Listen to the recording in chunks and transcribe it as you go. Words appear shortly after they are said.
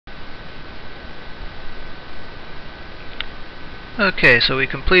Okay, so we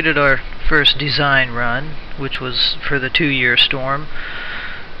completed our first design run, which was for the 2-year storm.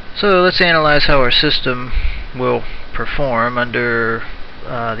 So let's analyze how our system will perform under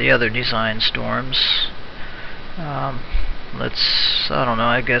the other design storms. I don't know,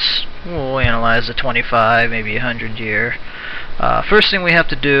 I guess we'll analyze the 25, maybe 100 year. First thing we have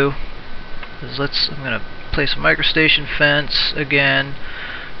to do is I'm going to place a microstation fence again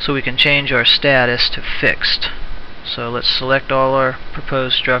so we can change our status to fixed. So let's select all our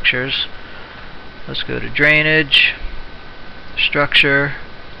proposed structures. Let's go to drainage, structure,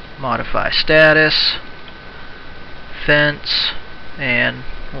 modify status, fence, and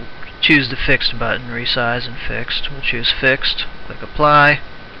we'll choose the fixed button, resize and fixed. We'll choose fixed, click apply,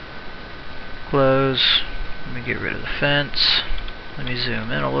 close. Let me get rid of the fence. Let me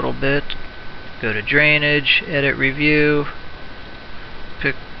zoom in a little bit. Go to drainage, edit review,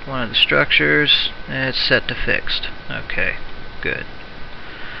 pick one of the structures, and it's set to fixed. Okay, good.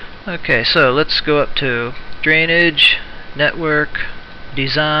 Okay, so let's go up to drainage, network,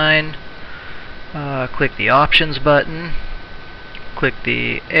 design, click the options button, click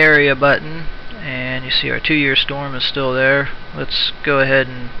the area button, and you see our 2-year storm is still there. Let's go ahead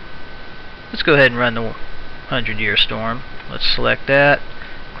and run the 100-year storm. Let's select that,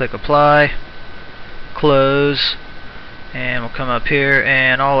 click apply, close, and we'll come up here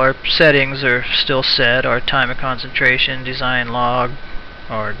and all our settings are still set. Our time of concentration, design log,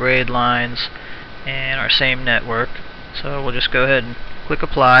 our grade lines, and our same network. So we'll just go ahead and click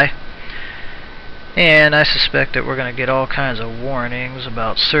apply, and I suspect that we're going to get all kinds of warnings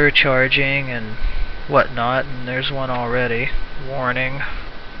about surcharging and whatnot, and there's one already. Warning,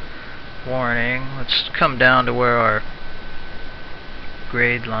 warning. Let's come down to where our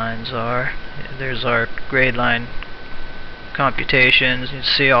grade lines are. There's our grade line computations. You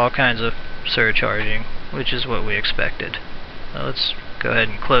see all kinds of surcharging, which is what we expected. Now let's go ahead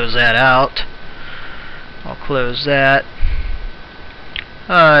and close that out. I'll close that.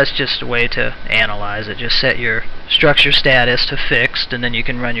 It's just a way to analyze it. Just set your structure status to fixed, and then you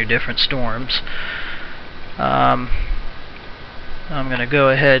can run your different storms. I'm going to go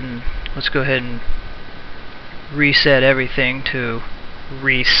ahead and let's go ahead and reset everything to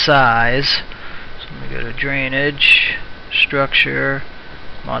resize. So let me go to drainage, structure,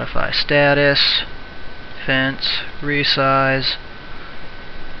 modify status, fence, resize,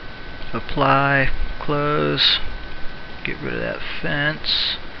 apply, close, get rid of that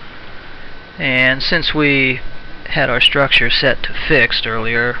fence. And since we had our structure set to fixed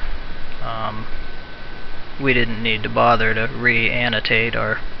earlier, we didn't need to bother to re-annotate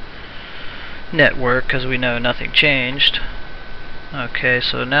our network because we know nothing changed. Okay,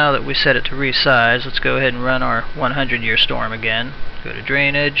 so now that we set it to resize, let's go ahead and run our 100-year storm again. Go to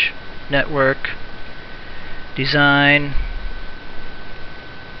drainage, network, design,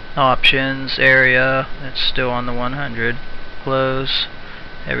 options, area. It's still on the 100. Close.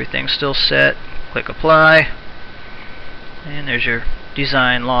 Everything's still set. Click apply, and there's your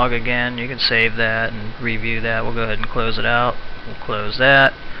design log again. You can save that and review that. We'll go ahead and close it out. We'll close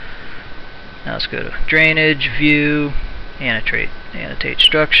that. Now let's go to drainage, view, annotate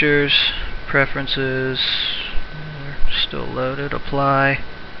structures, preferences, still loaded, apply,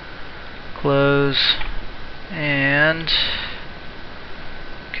 close, and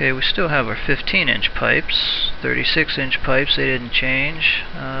okay, we still have our 15-inch pipes, 36-inch pipes, they didn't change.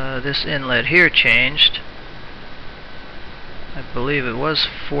 This inlet here changed. I believe it was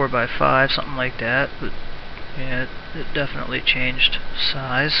 4x5, something like that, but yeah, it definitely changed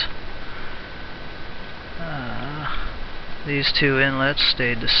size. These two inlets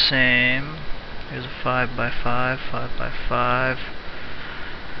stayed the same. Here's a 5x5, 5x5.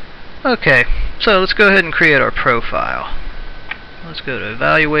 Okay, so let's go ahead and create our profile. Let's go to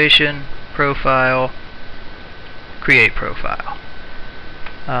evaluation, profile, create profile.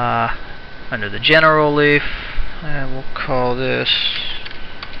 Under the general leaf, we'll call this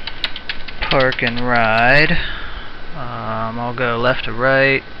park and ride. I'll go left to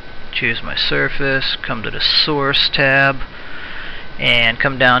right, choose my surface, come to the source tab, and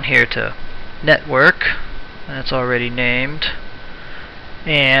come down here to network. That's already named.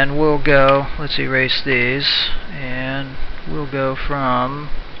 And we'll go, let's erase these, and we'll go from,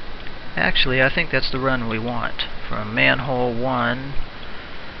 actually I think that's the run we want, from manhole 1,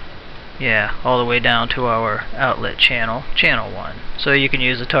 yeah, all the way down to our outlet channel, channel 1. So you can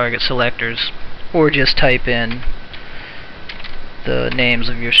use the target selectors or just type in the names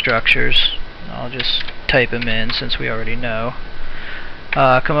of your structures. I'll just type them in since we already know.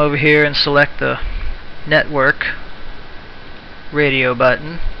 Come over here and select the network radio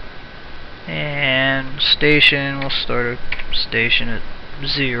button, And station, we'll start a station at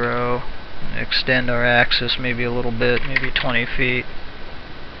 0. Extend our axis maybe a little bit, maybe 20 feet.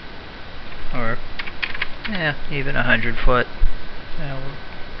 Or, even 100 foot.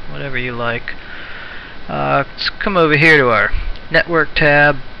 Whatever you like. Let's come over here to our network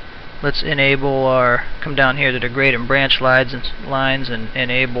tab. Let's enable come down here to the grade and branch lines and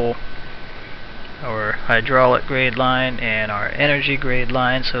enable our hydraulic grade line and our energy grade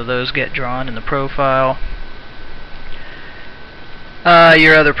line, so those get drawn in the profile.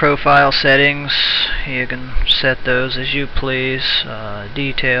 Your other profile settings, you can set those as you please.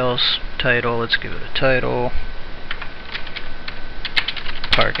 Details, title, let's give it a title.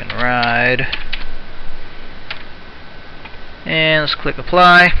 Park and ride. And let's click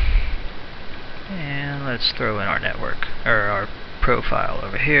apply. And let's throw in our network, or our profile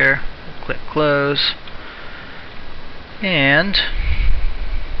over here. Click close. And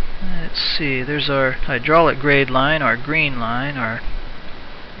let's see, there's our hydraulic grade line, our green line, our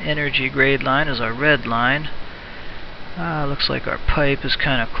energy grade line is our red line. Looks like our pipe is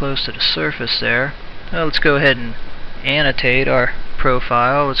kind of close to the surface there. Well, let's go ahead and annotate our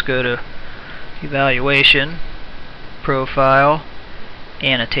profile. Let's go to evaluation, profile,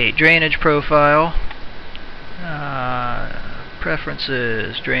 annotate drainage profile,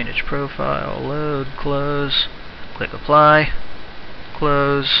 preferences, drainage profile, load, close, click apply,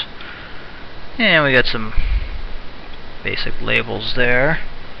 close, and we got some basic labels there.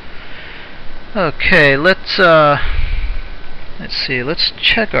 Okay, let's see, let's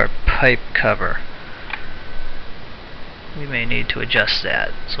check our pipe cover. We may need to adjust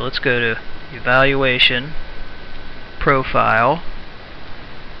that. So let's go to evaluation, profile,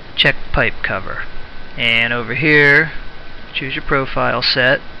 check pipe cover, and over here choose your profile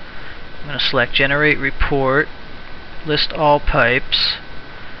set. I'm going to select generate report, list all pipes,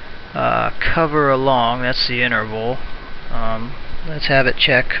 cover along, that's the interval. Let's have it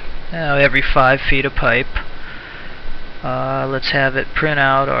check every 5 feet of pipe. Let's have it print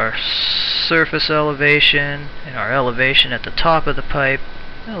out our surface elevation and our elevation at the top of the pipe.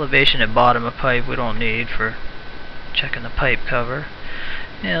 Elevation at bottom of pipe we don't need for checking the pipe cover.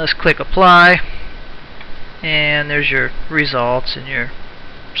 And let's click apply, and there's your results in your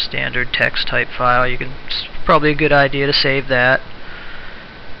standard text type file. It's probably a good idea to save that.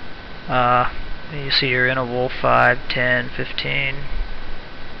 You see your interval 5, 10, 15,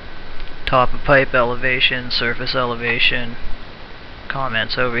 top of pipe elevation, surface elevation,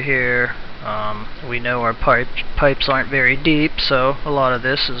 comments over here. We know our pipes aren't very deep, so a lot of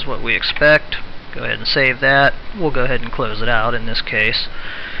this is what we expect. Go ahead and save that. We'll go ahead and close it out in this case,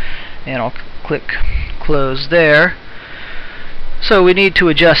 and I'll click close there. So we need to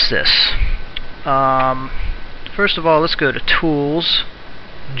adjust this. First of all, let's go to tools,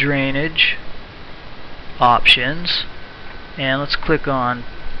 drainage, options, and let's click on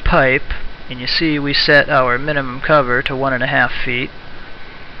pipe, and you see we set our minimum cover to 1.5 feet,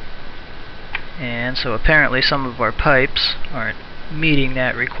 and so apparently some of our pipes aren't meeting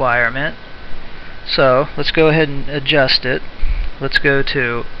that requirement. So let's go ahead and adjust it. Let's go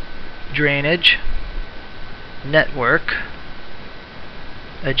to drainage, network,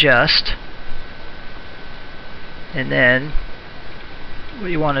 adjust, and then what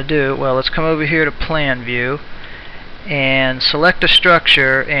you want to do, well, let's come over here to plan view and select a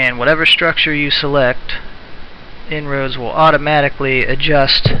structure, and whatever structure you select, InRoads will automatically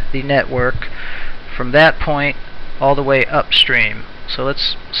adjust the network from that point all the way upstream. So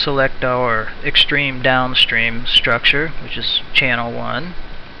let's select our extreme downstream structure, which is channel 1.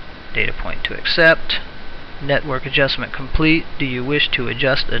 Data point to accept. Network adjustment complete. Do you wish to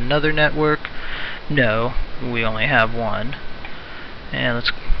adjust another network? No, we only have one. And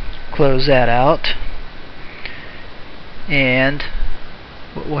let's close that out. And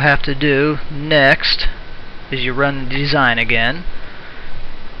what we'll have to do next is you run the design again.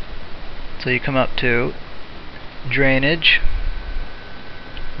 So you come up to drainage,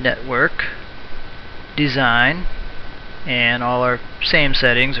 network, design, and all our same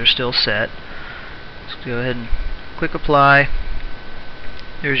settings are still set. Let's go ahead and click apply.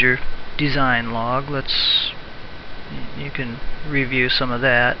 There's your design log. You can review some of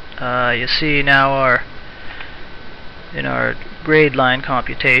that. You see now in our grade line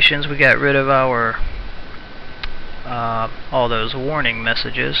computations we got rid of our all those warning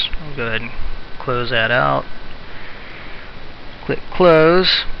messages. We'll go ahead and close that out. Click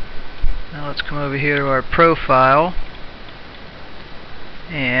close. Now let's come over here to our profile,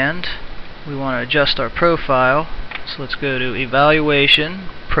 and we want to adjust our profile. So let's go to evaluation,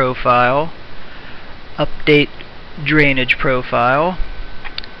 profile, update drainage profile.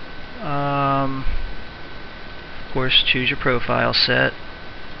 Of course, choose your profile set,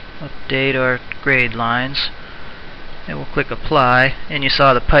 update our grade lines, and we'll click apply, and you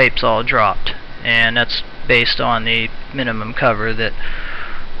saw the pipes all dropped, and that's based on the minimum cover that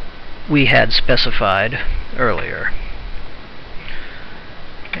we had specified earlier.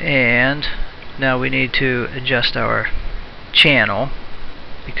 And now we need to adjust our channel,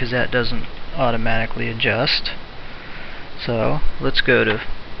 because that doesn't automatically adjust. So let's go to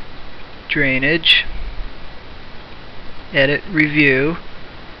drainage, edit, review,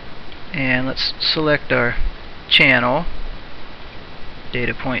 and let's select our channel,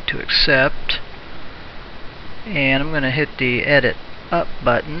 data point to accept, and I'm going to hit the edit up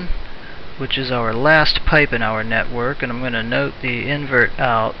button, which is our last pipe in our network, and I'm going to note the invert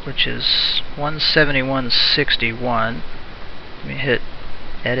out, which is 171.61. Let me hit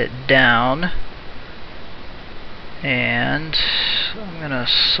edit down, and I'm going to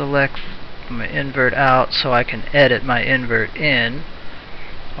select my invert out so I can edit my invert in.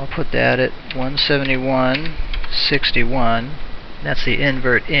 I'll put that at 171.61. That's the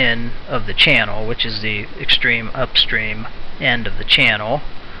invert in of the channel, which is the extreme upstream end of the channel.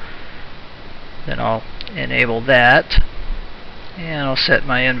 Then I'll enable that, and I'll set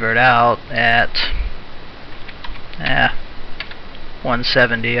my invert out at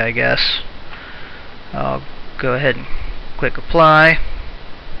 170, I guess. I'll go ahead and click apply,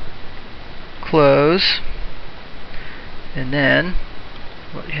 close, and then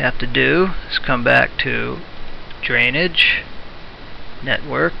what you have to do is come back to drainage,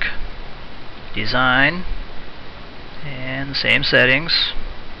 network, design, and the same settings.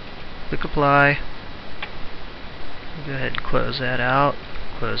 Click apply. Go ahead and close that out,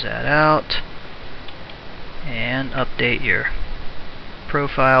 and update your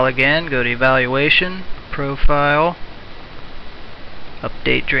profile again. Go to evaluation, profile,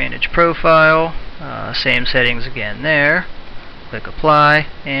 update drainage profile, same settings again there. Click apply,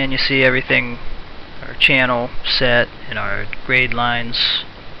 and you see everything, our channel set and our grade lines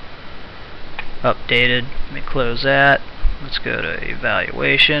updated. Let me close that. Let's go to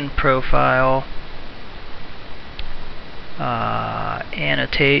evaluation, profile,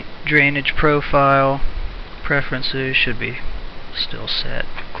 annotate drainage profile, preferences should be still set,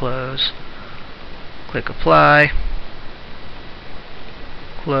 close, click apply,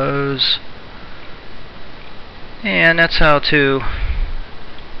 close, and that's how to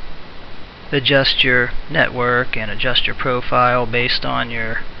adjust your network and adjust your profile based on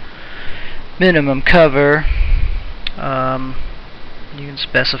your minimum cover. You can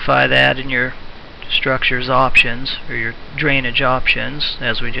specify that in your structures options or your drainage options,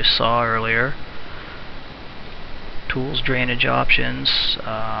 as we just saw earlier. Tools, drainage options.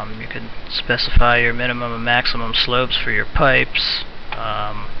 You can specify your minimum and maximum slopes for your pipes.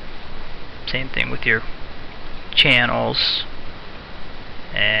 Same thing with your channels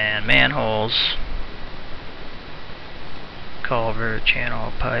and manholes, culvert,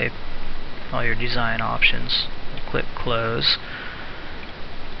 channel, pipe, all your design options. Click close,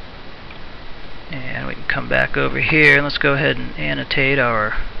 and we can come back over here and let's go ahead and annotate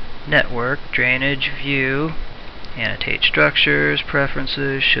our network, drainage, view, annotate structures,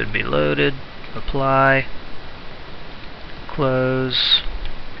 preferences should be loaded, apply, close,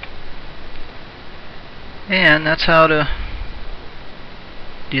 and that's how to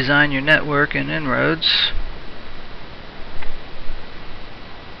design your network in InRoads.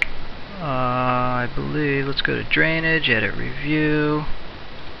 I believe, let's go to drainage, edit, review,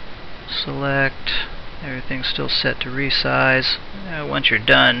 select, everything's still set to resize. Once you're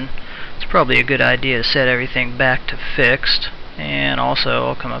done, it's probably a good idea to set everything back to fixed, and also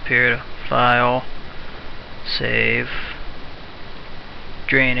I'll come up here to file, save,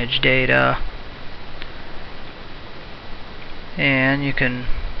 drainage data, and you can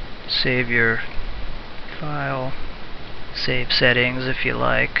save your file, save settings if you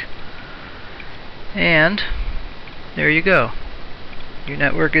like. And there you go. Your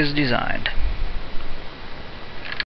network is designed.